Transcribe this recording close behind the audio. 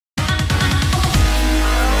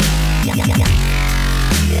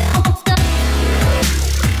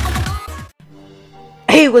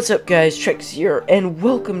What's up guys, Trex here, and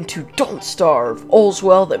welcome to Don't Starve, All's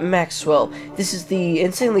Well That Maxwell. This is the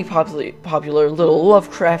insanely popular little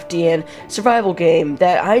Lovecraftian survival game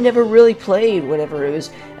that I never really played whenever it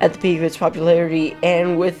was at the peak of its popularity,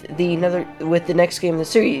 and with the next game in the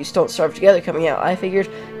series, Don't Starve Together, coming out, I figured,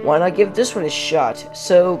 why not give this one a shot?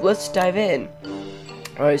 So, let's dive in.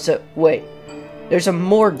 Alright, so, wait. There's a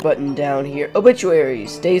morgue button down here.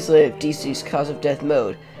 Obituaries, days lived, deceased, cause of death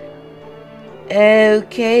mode.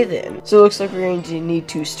 Okay then. So it looks like we're going to need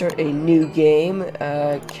to start a new game.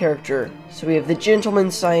 Character. So we have the gentleman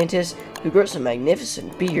scientist who grows a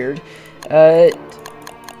magnificent beard.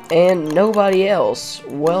 And nobody else.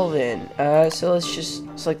 Well then. So let's just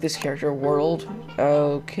select this character. World.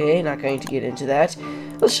 Okay, not going to get into that.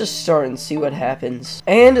 Let's just start and see what happens.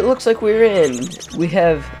 And it looks like we're in. We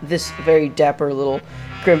have this very dapper little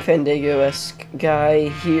Grim Fandango-esque guy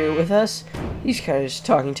here with us. He's kind of just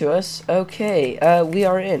talking to us. Okay, we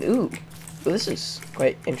are in. Ooh, well, this is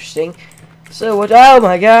quite interesting. So what? Oh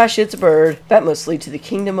my gosh, it's a bird. That must lead to the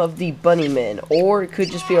kingdom of the bunnymen, or it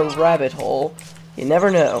could just be a rabbit hole. You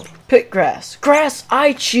never know. Pick grass. Grass,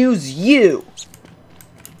 I choose you!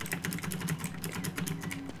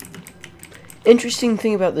 Interesting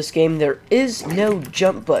thing about this game, there is no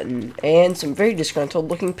jump button, and some very disgruntled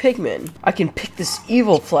looking pigmen. I can pick this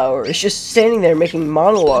evil flower. It's just standing there making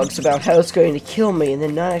monologues about how it's going to kill me and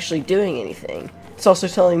then not actually doing anything. It's also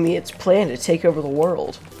telling me its plan to take over the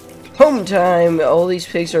world. Home time! All these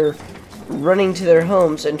pigs are running to their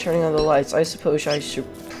homes and turning on the lights. I suppose I should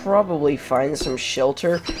probably find some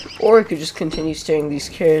shelter, or I could just continue staring at these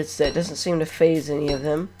carrots that doesn't seem to faze any of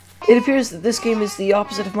them. It appears that this game is the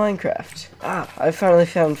opposite of Minecraft. Ah, I finally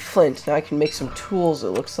found flint. Now I can make some tools, it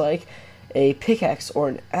looks like. A pickaxe or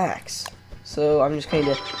an axe. So I'm just going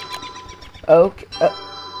to... Okay,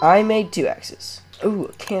 I made 2 axes. Ooh,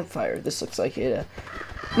 a campfire. This looks like a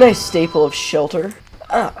nice staple of shelter.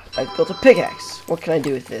 Ah, I've built a pickaxe. What can I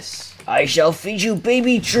do with this? I shall feed you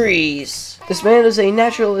baby trees! This man is a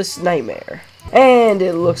naturalist's nightmare. And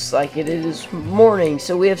it looks like it is morning,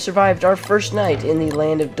 so we have survived our first night in the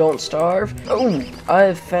land of Don't Starve. Oh,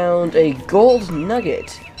 I've found a gold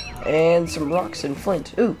nugget and some rocks and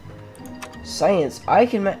flint. Ooh, science. I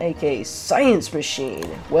can make a science machine.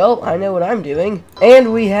 Well, I know what I'm doing.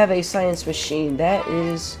 And we have a science machine that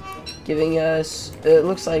is giving us, it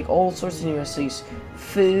looks like all sorts of new recipes.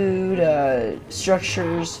 Food,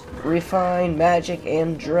 structures, refine, magic,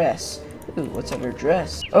 and dress. Ooh, what's under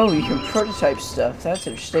dress? Oh, you can prototype stuff. That's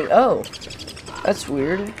interesting. Oh, that's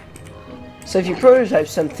weird. So if you prototype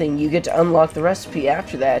something, you get to unlock the recipe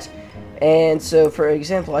after that. And so, for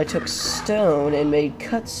example, I took stone and made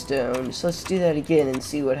cut stone. So let's do that again and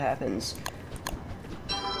see what happens.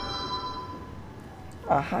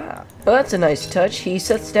 Aha. Well, that's a nice touch. He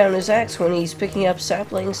sets down his axe when he's picking up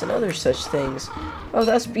saplings and other such things. Oh,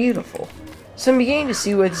 that's beautiful. So I'm beginning to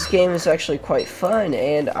see why this game is actually quite fun,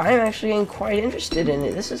 and I'm actually getting quite interested in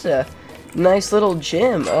it. This is a nice little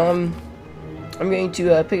gym. I'm going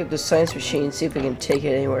to pick up the science machine and see if we can take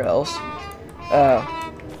it anywhere else.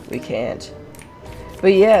 We can't.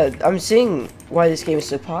 But yeah, I'm seeing why this game is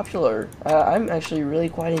so popular. I'm actually really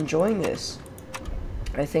quite enjoying this.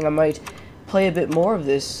 I think I might play a bit more of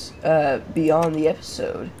this beyond the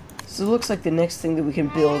episode. So it looks like the next thing that we can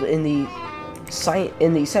build in the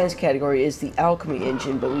science category is the alchemy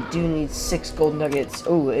engine, but we do need 6 gold nuggets.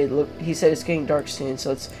 Oh, he said it's getting dark soon, so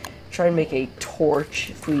let's try and make a torch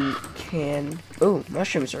if we can. Oh,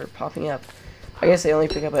 mushrooms are popping up. I guess they only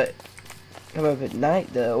come up at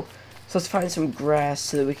night though. So let's find some grass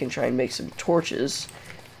so that we can try and make some torches.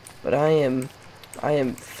 But I am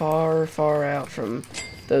far, far out from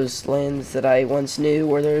those lands that I once knew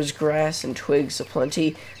where there's grass and twigs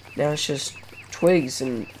aplenty. Now it's just twigs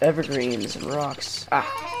and evergreens and rocks.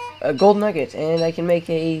 Ah, a gold nugget, and I can make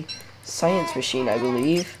a science machine, I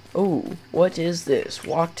believe. Oh, what is this?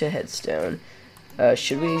 Walk to headstone.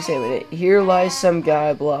 Should we examine it? Here lies some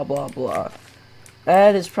guy, blah, blah, blah.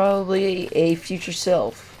 That is probably a future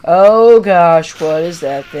self. Oh gosh, what is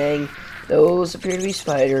that thing? Those appear to be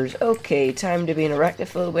spiders. Okay, time to be an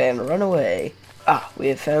arachnophobe and run away. Ah, we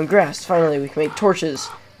have found grass. Finally, we can make torches.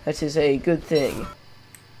 That is a good thing.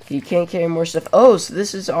 You can't carry more stuff. Oh, so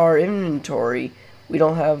this is our inventory. We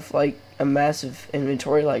don't have, like, a massive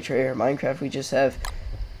inventory like Terraria or Minecraft. We just have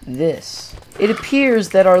this. It appears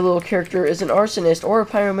that our little character is an arsonist or a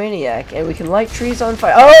pyromaniac, and we can light trees on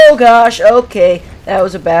fire. Oh, gosh, okay. That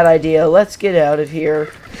was a bad idea. Let's get out of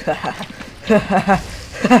here.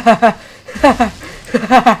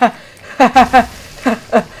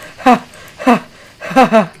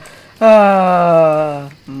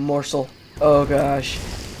 Morsel. Oh, gosh.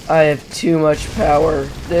 I have too much power.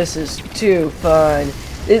 This is too fun.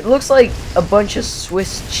 It looks like a bunch of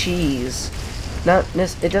Swiss cheese.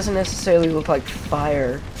 It doesn't necessarily look like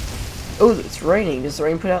fire. Oh, it's raining. Does the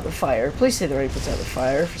rain put out the fire? Please say the rain puts out the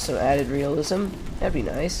fire for some added realism. That'd be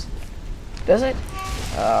nice. Does it?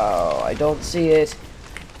 Oh, I don't see it.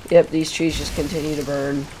 Yep, these trees just continue to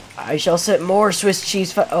burn. I shall set more Swiss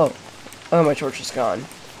cheese Oh, my torch is gone.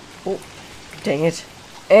 Oh, dang it.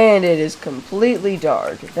 And it is completely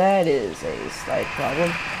dark. That is a slight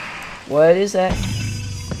problem. What is that?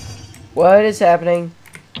 What is happening?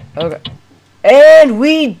 Okay. And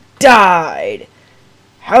we died!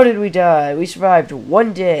 How did we die? We survived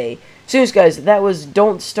one day. So anyways, guys, that was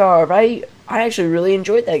Don't Starve. I actually really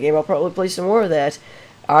enjoyed that game. I'll probably play some more of that.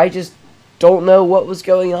 I just don't know what was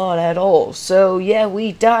going on at all. So yeah,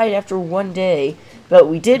 we died after one day, but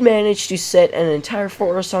we did manage to set an entire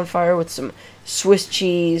forest on fire with some Swiss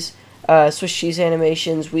cheese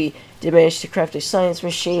animations. We did manage to craft a science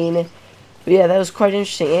machine. But yeah, that was quite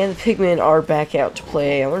interesting, and the pigmen are back out to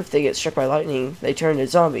play. I wonder if they get struck by lightning, they turn into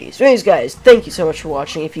zombies. So anyways, guys, thank you so much for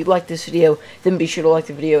watching. If you liked this video, then be sure to like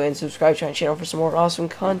the video and subscribe to my channel for some more awesome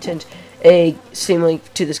content. A Steam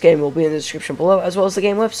link to this game will be in the description below, as well as the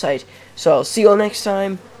game website. So I'll see you all next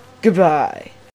time. Goodbye.